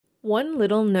One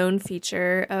little known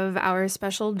feature of our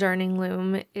special darning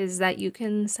loom is that you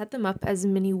can set them up as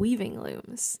mini weaving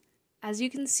looms. As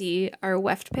you can see, our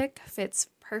weft pick fits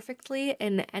perfectly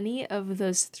in any of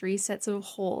those 3 sets of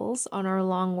holes on our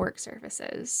long work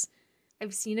surfaces.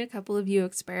 I've seen a couple of you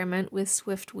experiment with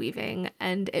swift weaving,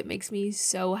 and it makes me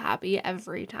so happy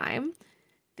every time.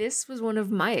 This was one of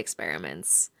my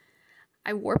experiments.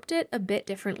 I warped it a bit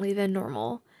differently than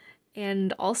normal,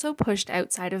 and also pushed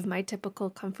outside of my typical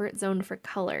comfort zone for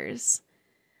colors.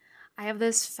 I have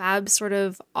this fab sort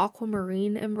of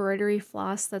aquamarine embroidery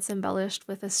floss that's embellished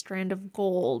with a strand of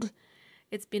gold.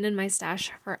 It's been in my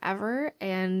stash forever,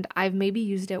 and I've maybe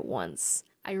used it once.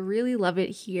 I really love it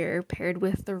here paired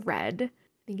with the red.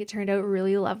 I think it turned out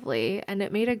really lovely, and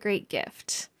it made a great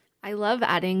gift. I love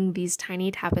adding these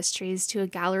tiny tapestries to a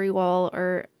gallery wall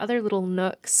or other little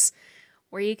nooks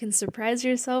where you can surprise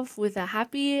yourself with a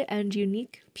happy and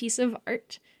unique piece of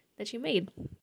art that you made.